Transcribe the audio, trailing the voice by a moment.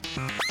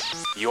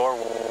You're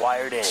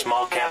wired in.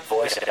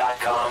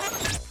 SmallCapVoice.com.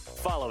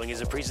 Following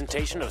is a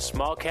presentation of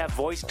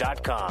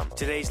SmallCapVoice.com,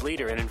 today's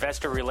leader in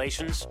investor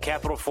relations,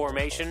 capital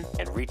formation,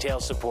 and retail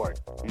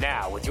support.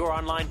 Now, with your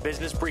online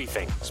business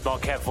briefing,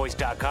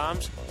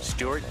 SmallCapVoice.com's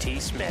Stuart T.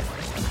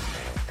 Smith.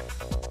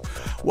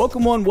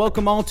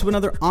 Welcome all to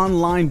another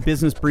online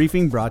business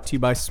briefing brought to you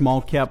by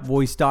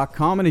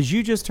SmallCapVoice.com. And as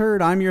you just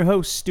heard, I'm your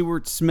host,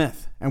 Stuart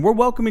Smith. And we're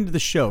welcoming to the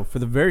show for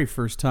the very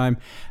first time,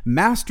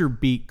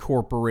 Masterbeat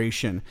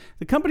Corporation.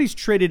 The company's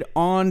traded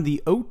on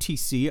the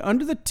OTC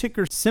under the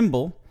ticker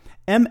symbol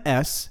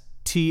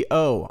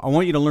MSTO. I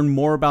want you to learn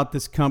more about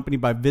this company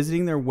by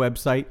visiting their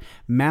website,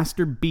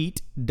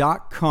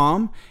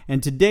 Masterbeat.com.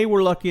 And today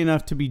we're lucky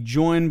enough to be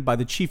joined by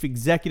the Chief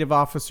Executive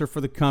Officer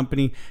for the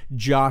company,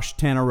 Josh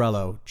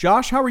Tannariello.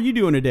 Josh, how are you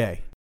doing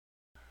today?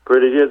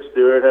 Pretty good,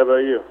 Stuart. How about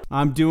you?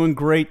 I'm doing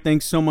great.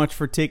 Thanks so much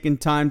for taking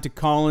time to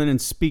call in and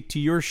speak to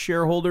your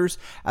shareholders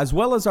as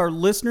well as our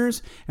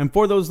listeners. And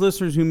for those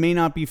listeners who may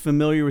not be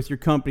familiar with your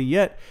company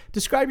yet,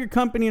 describe your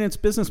company and its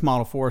business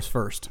model for us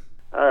first.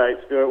 All right,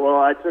 Stuart. Well,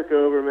 I took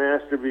over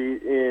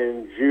Masterbeat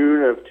in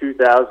June of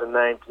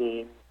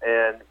 2019,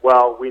 and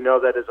while we know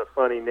that is a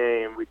funny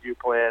name, we do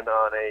plan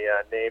on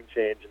a name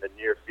change in the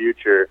near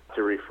future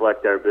to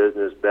reflect our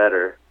business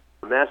better.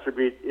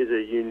 Masterbeat is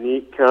a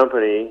unique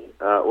company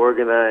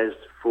organized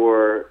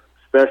for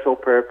special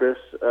purpose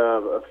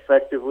of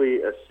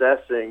effectively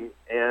assessing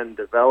and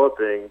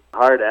developing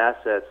hard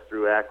assets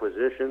through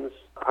acquisitions,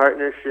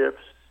 partnerships,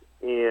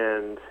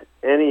 and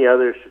any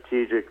other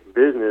strategic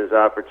business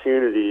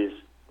opportunities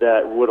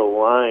that would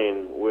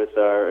align with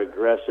our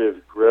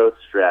aggressive growth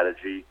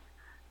strategy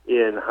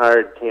in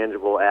hard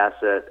tangible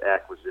asset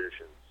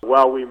acquisitions.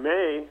 While we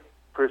may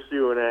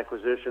pursue an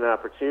acquisition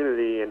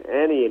opportunity in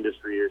any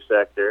industry or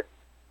sector,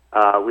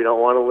 we don't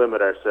want to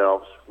limit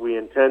ourselves. We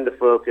intend to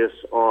focus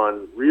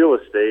on real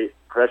estate,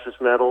 precious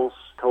metals,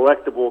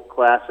 collectible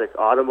classic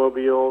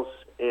automobiles,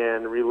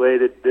 and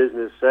related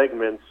business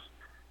segments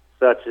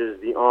such as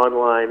the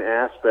online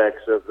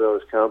aspects of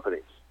those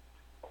companies.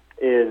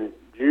 In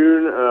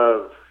June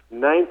of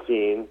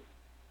 19,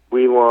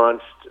 we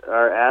launched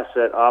our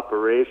asset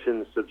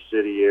operations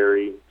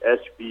subsidiary,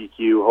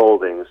 SBQ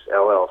Holdings,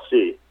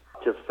 LLC,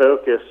 to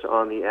focus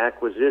on the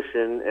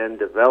acquisition and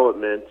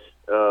development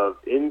of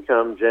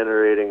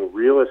income-generating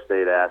real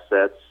estate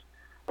assets.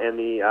 And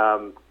the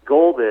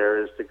goal there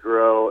is to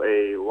grow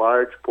a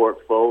large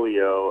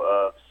portfolio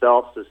of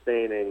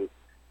self-sustaining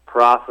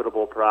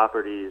profitable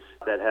properties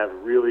that have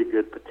really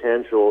good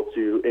potential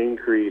to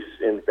increase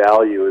in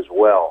value as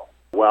well,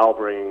 while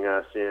bringing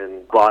us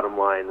in bottom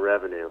line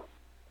revenue.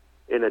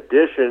 In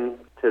addition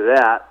to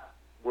that,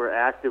 we're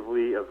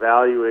actively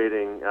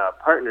evaluating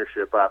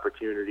partnership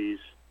opportunities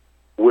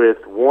with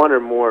one or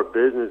more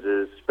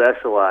businesses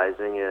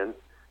specializing in,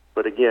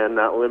 but again,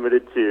 not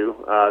limited to,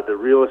 the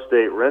real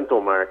estate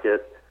rental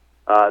market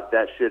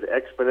that should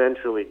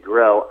exponentially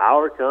grow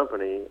our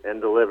company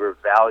and deliver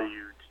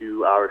value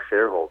to our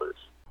shareholders.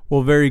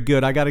 Well, very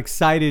good. I got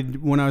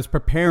excited when I was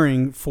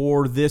preparing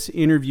for this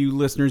interview,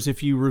 listeners.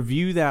 If you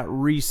review that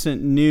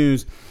recent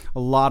news,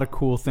 a lot of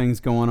cool things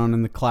going on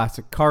in the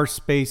classic car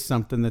space,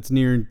 something that's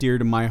near and dear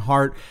to my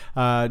heart.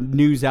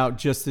 News out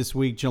just this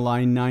week,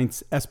 July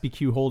 9th,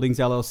 SBQ Holdings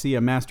LLC,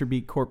 a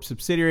Masterbeat Corp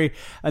subsidiary,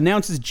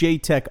 announces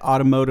J-Tech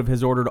Automotive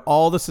has ordered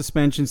all the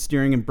suspension,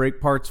 steering, and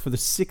brake parts for the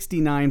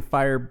 69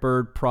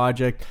 Firebird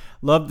project.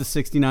 Love the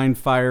 69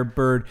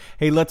 Firebird.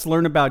 Hey, let's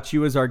learn about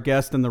you as our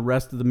guest and the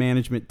rest of the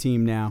management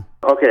team now.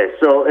 Okay,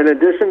 so in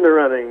addition to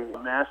running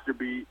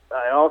Masterbeat,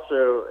 I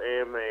also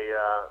am a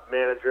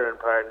manager and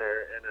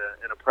partner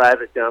in a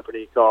private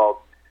company called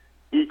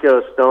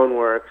Eco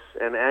Stoneworks,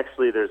 and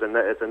actually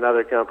it's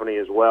another company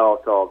as well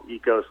called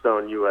Eco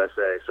Stone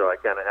USA, so I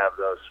kind of have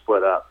those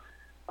split up.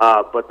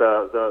 But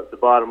the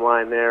bottom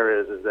line there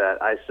is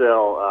that I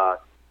sell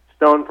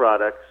stone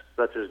products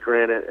such as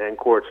granite and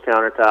quartz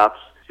countertops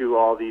to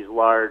all these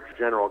large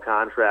general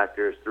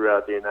contractors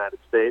throughout the United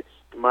States.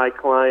 My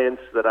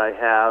clients that I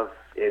have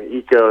in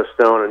Eco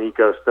Stone and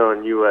Eco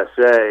Stone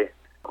USA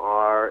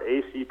are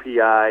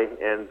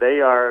ACPI, and they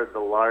are the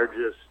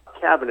largest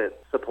cabinet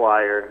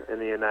supplier in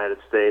the United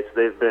States.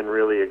 They've been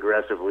really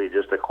aggressively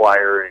just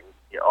acquiring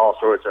all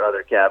sorts of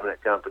other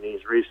cabinet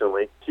companies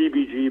recently.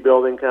 TBG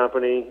Building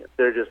Company,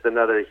 they're just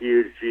another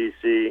huge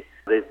GC.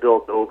 They've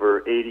built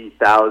over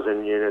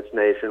 80,000 units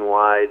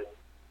nationwide.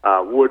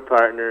 Wood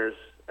Partners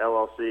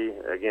LLC,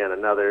 again,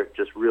 another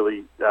just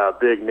really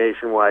big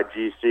nationwide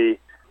GC.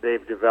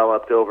 They've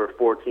developed over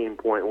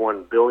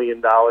 $14.1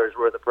 billion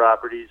worth of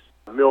properties.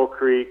 Mill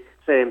Creek,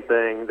 same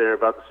thing. They're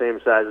about the same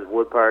size as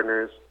Wood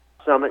Partners.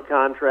 Summit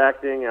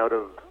Contracting out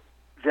of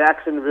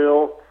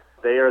Jacksonville.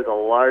 They are the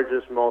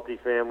largest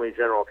multifamily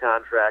general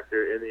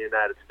contractor in the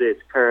United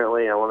States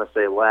currently. I want to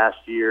say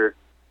last year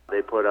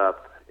they put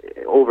up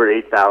over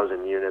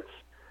 8,000 units.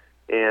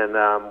 And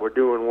we're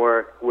doing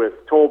work with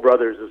Toll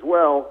Brothers as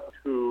well,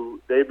 who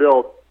they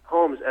build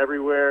homes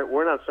everywhere.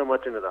 We're not so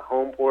much into the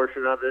home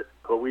portion of it,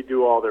 but we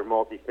do all their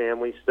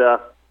multifamily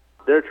stuff.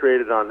 They're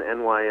traded on the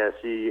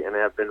NYSE and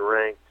have been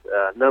ranked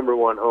number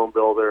one home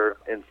builder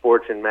in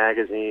Fortune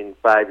magazine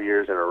 5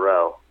 years in a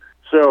row.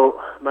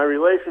 So my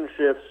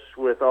relationships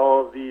with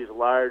all of these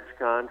large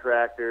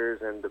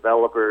contractors and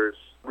developers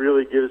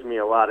really gives me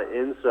a lot of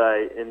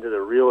insight into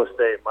the real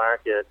estate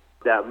market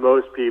that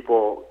most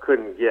people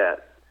couldn't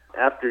get.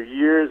 After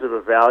years of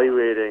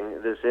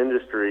evaluating this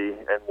industry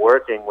and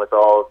working with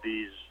all of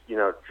these,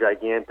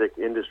 gigantic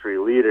industry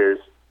leaders,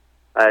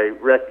 I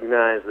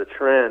recognize the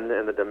trend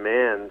and the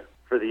demand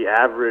for the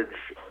average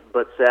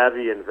but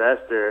savvy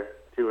investor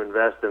to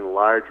invest in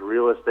large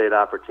real estate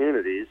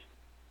opportunities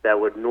that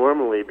would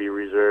normally be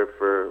reserved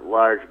for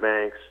large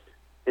banks,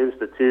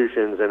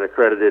 institutions, and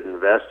accredited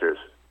investors.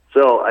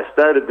 So I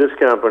started this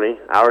company,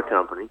 our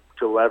company,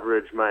 to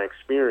leverage my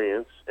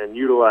experience and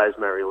utilize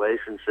my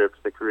relationships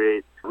to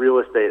create a real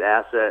estate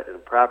asset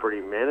and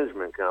property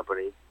management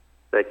company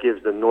that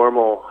gives the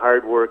normal,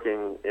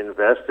 hardworking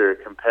investor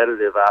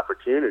competitive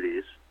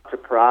opportunities to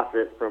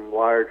profit from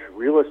large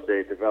real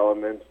estate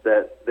developments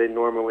that they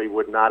normally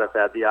would not have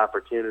had the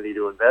opportunity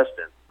to invest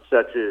in,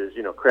 such as,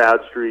 Crowd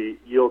Street,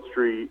 Yield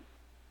Street,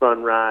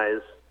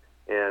 Sunrise,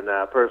 and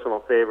a personal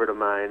favorite of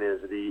mine is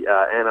the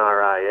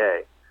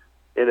NRIA.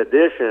 In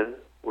addition,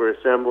 we're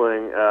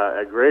assembling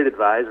a great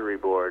advisory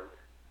board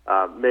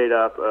made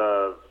up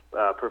of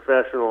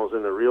professionals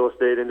in the real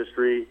estate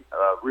industry,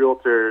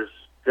 realtors,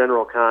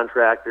 general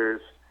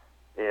contractors,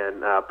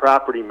 and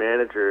property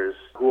managers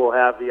who will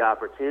have the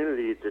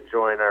opportunity to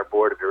join our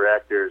board of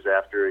directors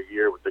after a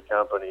year with the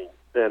company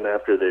and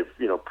after they've,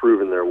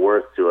 proven their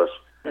worth to us.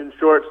 In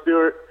short,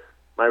 Stuart,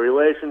 my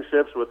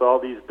relationships with all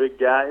these big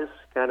guys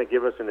kind of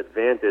give us an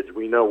advantage.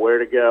 We know where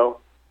to go,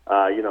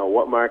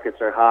 what markets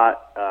are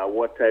hot,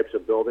 what types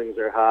of buildings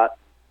are hot.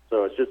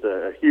 So it's just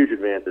a huge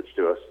advantage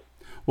to us.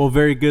 Well,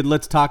 very good.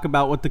 Let's talk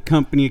about what the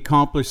company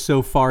accomplished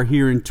so far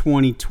here in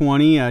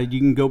 2020. You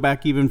can go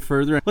back even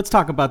further. Let's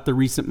talk about the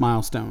recent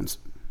milestones.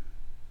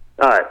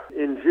 All right.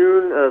 In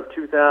June of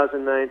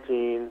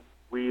 2019,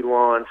 we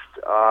launched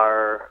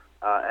our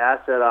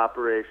asset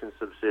operations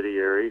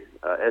subsidiary,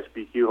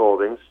 SBQ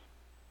Holdings,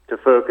 to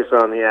focus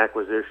on the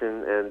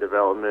acquisition and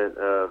development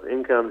of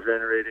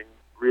income-generating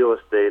real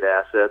estate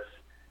assets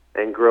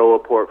and grow a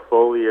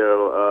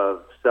portfolio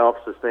of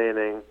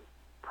self-sustaining,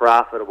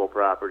 profitable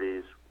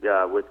properties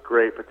with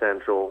great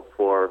potential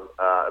for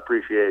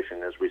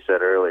appreciation, as we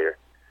said earlier.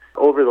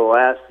 Over the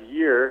last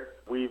year,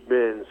 we've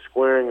been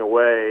squaring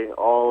away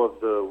all of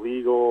the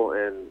legal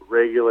and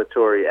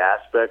regulatory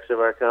aspects of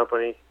our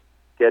company,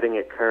 getting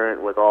it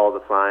current with all the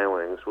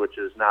filings, which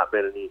has not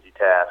been an easy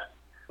task.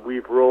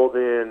 We've rolled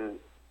in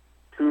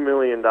 $2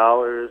 million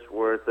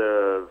worth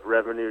of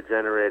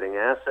revenue-generating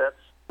assets,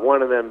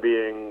 one of them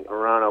being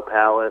Verano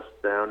Palace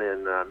down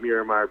in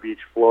Miramar Beach,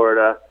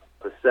 Florida,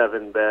 a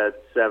 7-bed,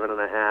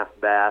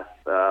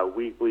 7.5-bath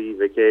weekly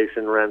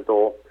vacation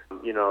rental,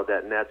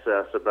 that nets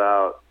us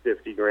about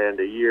 $50,000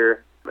 a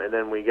year. And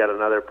then we got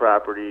another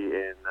property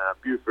in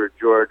Buford,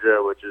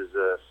 Georgia, which is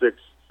a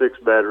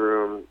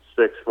six-bedroom,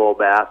 6 full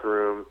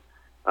bathroom,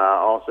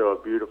 also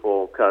a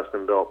beautiful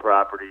custom-built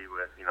property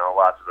with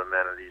lots of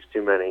amenities.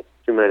 Too many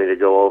to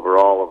go over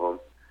all of them.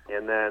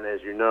 And then,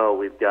 as you know,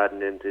 we've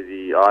gotten into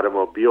the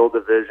automobile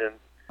division.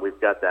 We've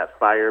got that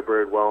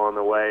Firebird well on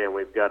the way, and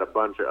we've got a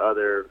bunch of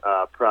other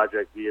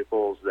project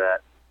vehicles that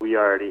we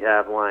already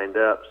have lined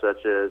up,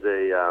 such as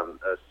a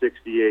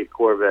 68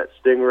 Corvette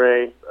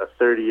Stingray, a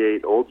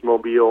 38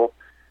 Oldsmobile,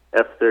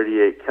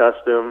 F-38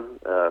 Custom,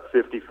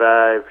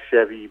 55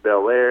 Chevy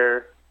Bel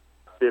Air,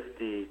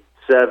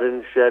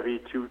 57 Chevy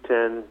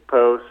 210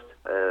 Post,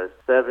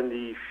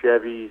 70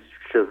 Chevy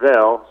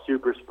Chevelle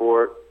Super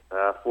Sport,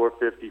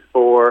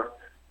 454,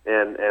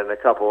 and a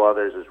couple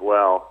others as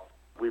well.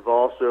 We've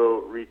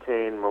also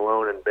retained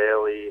Malone and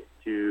Bailey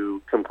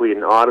to complete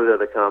an audit of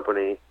the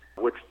company,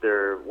 which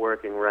they're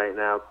working right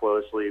now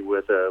closely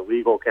with a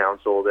legal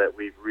counsel that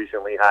we've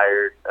recently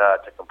hired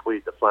to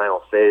complete the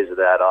final phase of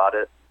that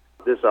audit.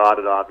 This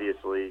audit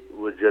obviously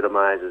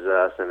legitimizes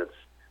us, and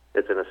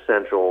it's an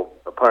essential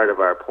part of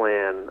our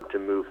plan to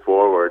move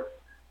forward.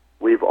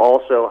 We've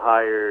also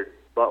hired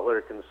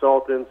Butler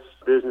Consultants,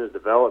 business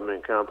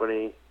development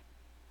company,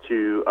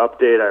 to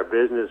update our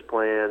business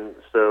plan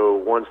so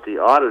once the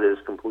audit is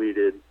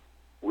completed,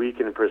 we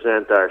can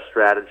present our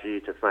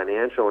strategy to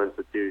financial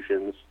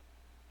institutions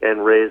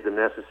and raise the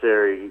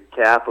necessary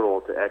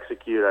capital to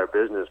execute our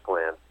business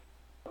plan.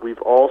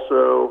 We've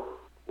also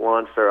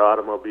launched our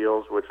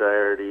automobiles, which I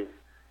already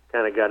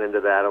kind of got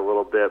into that a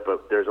little bit,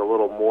 but there's a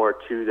little more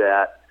to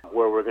that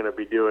where we're going to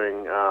be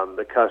doing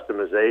the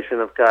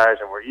customization of cars,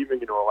 and we're even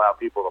going to allow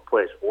people to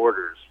place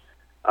orders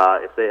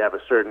if they have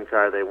a certain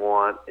car they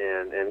want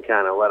and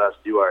kind of let us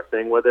do our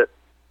thing with it.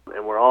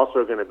 And we're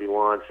also going to be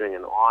launching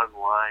an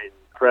online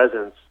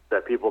presence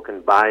that people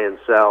can buy and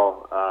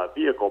sell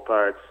vehicle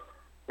parts,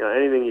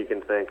 anything you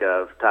can think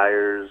of,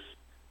 tires,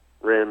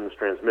 rims,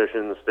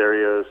 transmissions,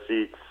 stereos,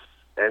 seats,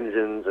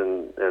 engines,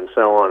 and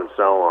so on and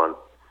so on.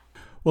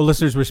 Well,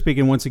 listeners, we're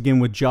speaking once again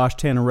with Josh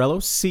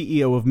Tannariello,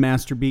 CEO of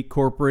Masterbeat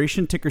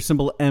Corporation, ticker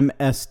symbol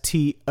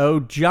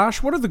MSTO.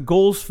 Josh, what are the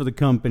goals for the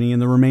company in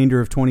the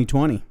remainder of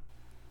 2020?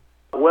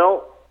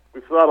 Well,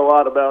 we've thought a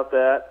lot about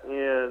that,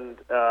 and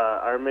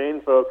our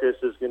main focus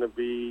is going to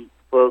be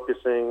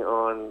focusing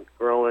on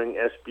growing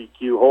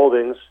SBQ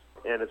Holdings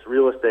and its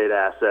real estate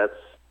assets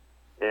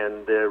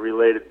and the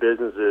related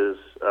businesses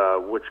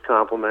which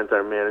complement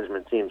our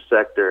management team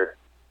sector,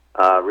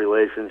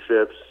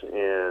 relationships,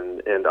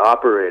 and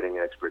operating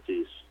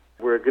expertise.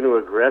 We're going to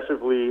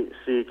aggressively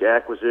seek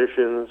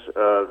acquisitions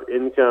of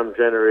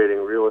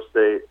income-generating real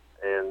estate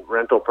and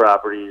rental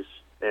properties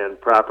and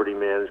property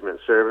management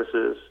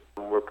services.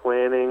 We're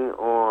planning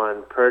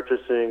on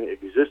purchasing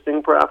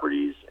existing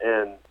properties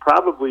and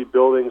probably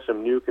building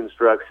some new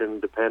construction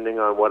depending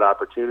on what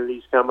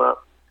opportunities come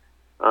up.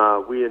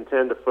 We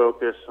intend to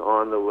focus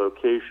on the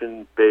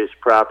location-based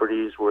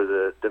properties where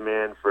the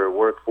demand for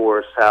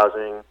workforce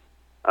housing,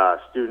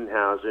 student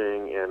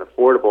housing, and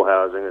affordable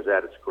housing is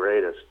at its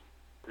greatest.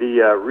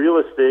 The real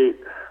estate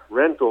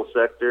rental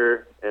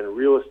sector and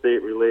real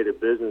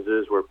estate-related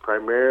businesses we're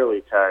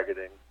primarily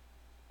targeting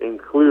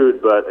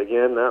include, but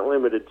again, not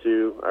limited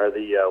to, are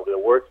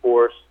the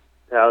workforce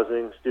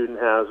housing, student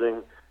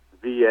housing,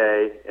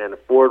 VA, and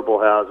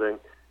affordable housing.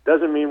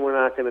 Doesn't mean we're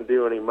not going to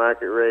do any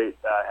market rate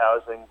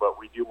housing, but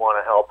we do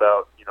want to help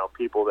out,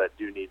 people that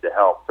do need the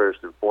help first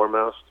and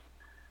foremost.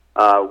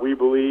 We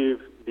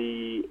believe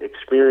the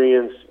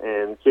experience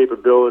and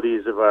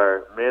capabilities of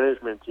our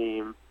management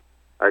team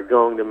are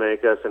going to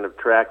make us an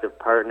attractive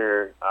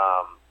partner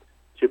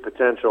to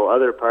potential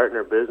other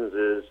partner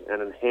businesses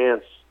and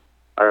enhance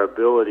our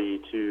ability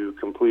to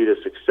complete a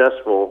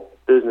successful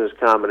business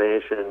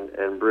combination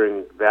and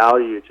bring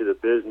value to the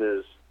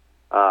business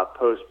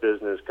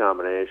post-business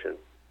combination.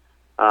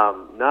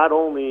 Not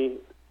only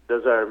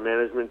does our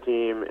management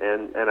team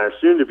and our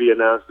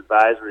soon-to-be-announced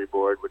advisory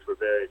board, which we're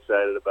very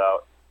excited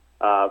about,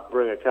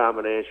 bring a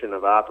combination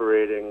of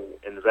operating,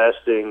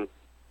 investing,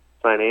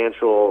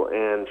 financial,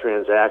 and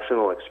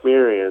transactional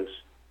experience,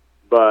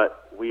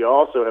 but we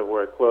also have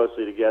worked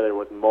closely together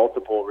with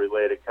multiple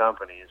related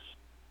companies.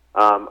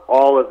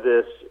 All of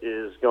this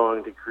is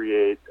going to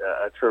create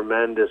a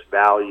tremendous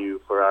value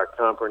for our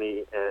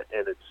company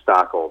and its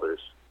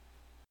stockholders.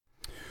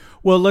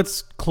 Well,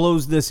 let's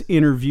close this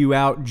interview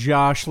out,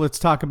 Josh. Let's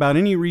talk about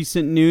any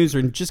recent news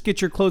or just get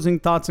your closing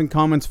thoughts and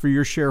comments for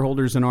your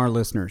shareholders and our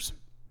listeners.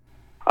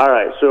 All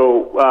right.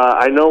 So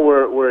I know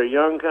we're a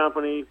young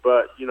company,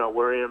 but,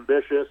 we're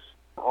ambitious.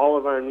 All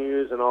of our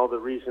news and all the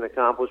recent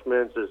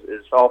accomplishments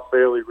is all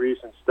fairly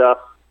recent stuff.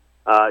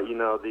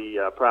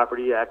 The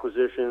property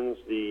acquisitions,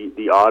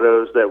 the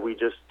autos that we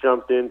just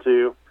jumped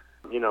into.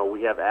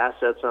 We have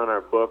assets on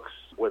our books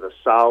with a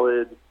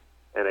solid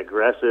and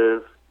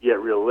aggressive yet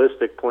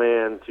realistic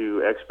plan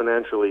to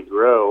exponentially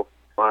grow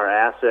our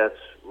assets,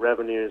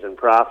 revenues, and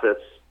profits.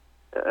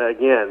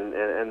 Again,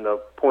 and the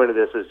point of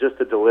this is just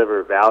to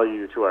deliver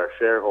value to our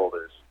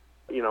shareholders.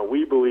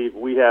 We believe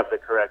we have the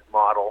correct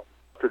model,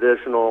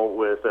 traditional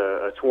with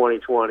a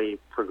 2020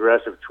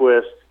 progressive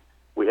twist.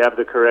 We have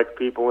the correct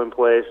people in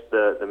place,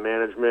 the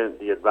management,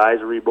 the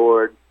advisory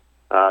board,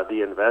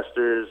 the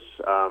investors,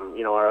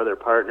 our other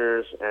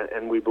partners,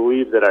 and we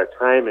believe that our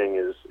timing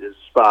is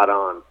spot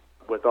on.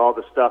 With all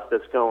the stuff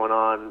that's going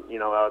on,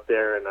 out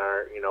there in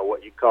our,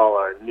 what you call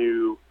our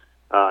new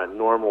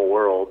normal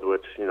world,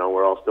 which,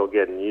 we're all still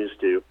getting used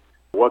to,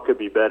 what could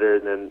be better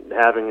than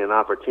having an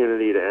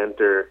opportunity to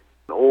enter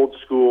an old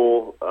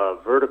school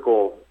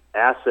vertical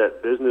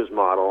asset business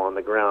model on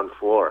the ground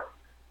floor?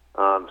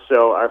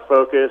 So our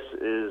focus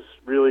is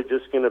really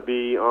just going to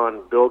be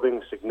on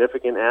building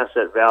significant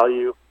asset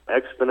value,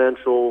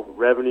 exponential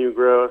revenue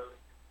growth,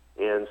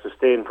 and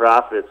sustained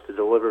profits to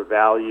deliver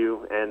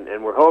value,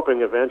 and we're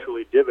hoping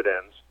eventually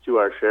dividends to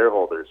our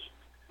shareholders.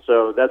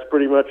 So that's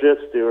pretty much it,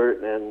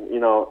 Stuart. And,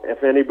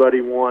 if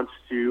anybody wants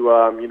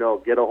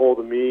to, get a hold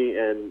of me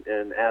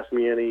and ask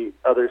me any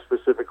other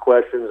specific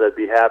questions, I'd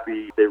be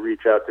happy they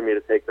reach out to me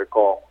to take their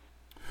call.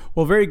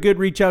 Well, very good.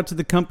 Reach out to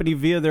the company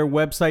via their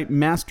website,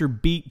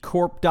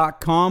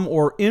 masterbeatcorp.com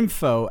or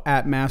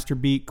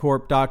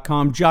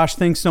info@masterbeatcorp.com. Josh,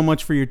 thanks so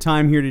much for your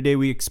time here today.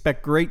 We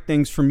expect great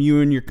things from you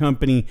and your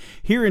company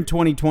here in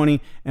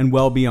 2020 and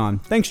well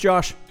beyond. Thanks,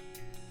 Josh.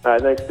 All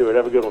right, thanks, Stuart.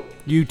 Have a good one.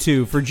 You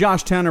too. For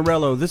Josh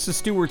Tannariello, this is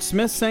Stuart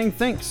Smith saying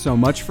thanks so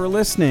much for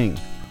listening.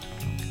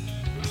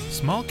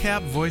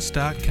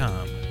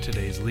 SmallCapVoice.com,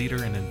 today's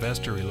leader in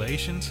investor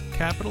relations,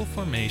 capital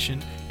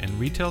formation, and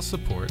retail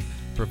support,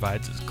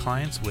 provides its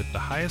clients with the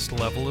highest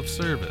level of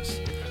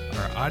service.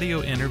 Our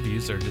audio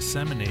interviews are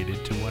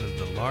disseminated to one of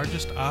the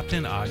largest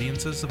opt-in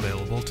audiences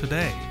available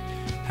today.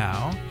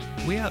 How?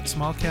 We at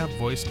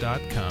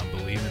SmallCapVoice.com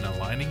believe in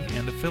aligning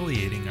and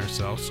affiliating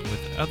ourselves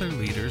with other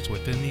leaders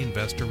within the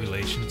investor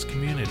relations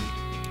community.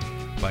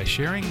 By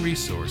sharing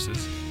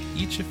resources,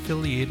 each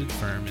affiliated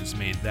firm is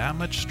made that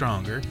much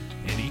stronger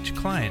and each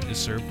client is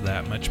served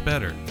that much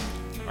better.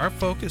 Our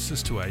focus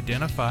is to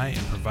identify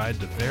and provide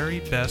the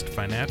very best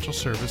financial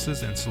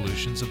services and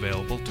solutions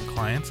available to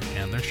clients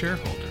and their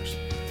shareholders.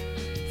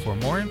 For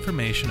more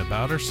information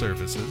about our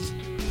services,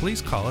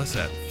 please call us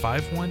at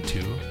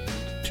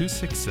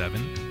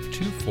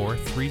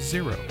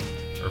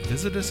 512-267-2430 or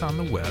visit us on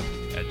the web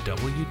at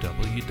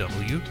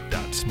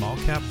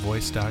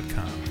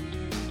www.smallcapvoice.com.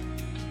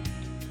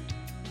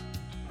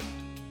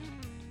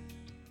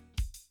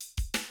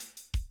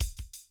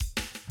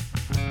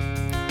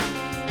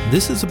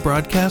 This is a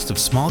broadcast of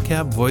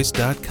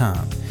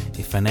SmallCapVoice.com,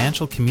 a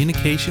financial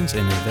communications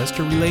and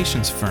investor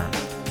relations firm.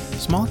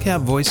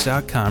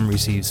 SmallCapVoice.com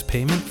receives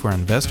payment for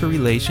investor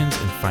relations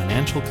and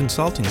financial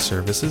consulting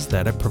services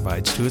that it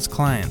provides to its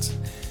clients.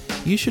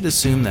 You should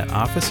assume that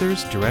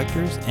officers,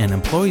 directors, and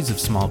employees of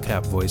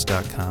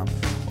SmallCapVoice.com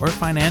or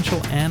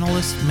financial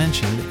analysts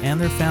mentioned and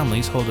their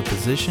families hold a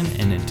position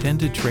and intend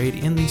to trade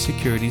in these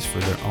securities for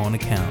their own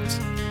accounts.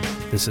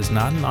 This is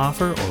not an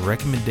offer or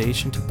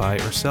recommendation to buy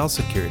or sell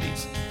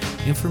securities.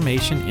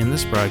 Information in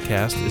this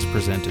broadcast is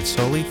presented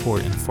solely for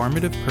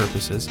informative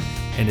purposes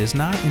and is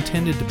not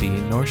intended to be,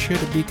 nor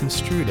should it be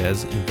construed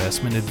as,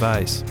 investment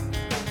advice.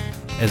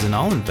 As in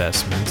all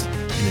investments,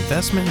 an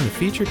investment in the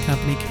featured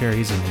company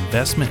carries an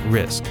investment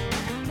risk.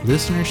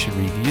 Listeners should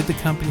review the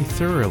company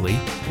thoroughly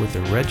with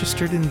a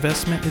registered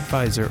investment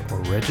advisor or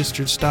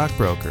registered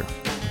stockbroker.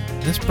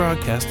 This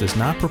broadcast does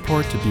not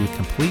purport to be a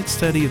complete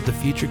study of the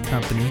featured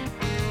company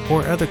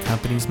or other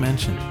companies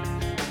mentioned.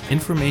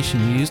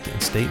 Information used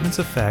and statements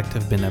of fact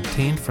have been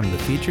obtained from the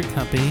featured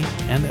company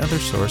and other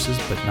sources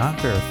but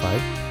not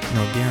verified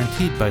nor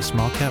guaranteed by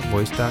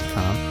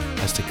SmallCapVoice.com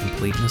as to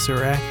completeness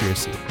or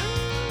accuracy.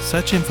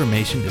 Such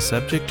information is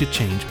subject to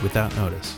change without notice.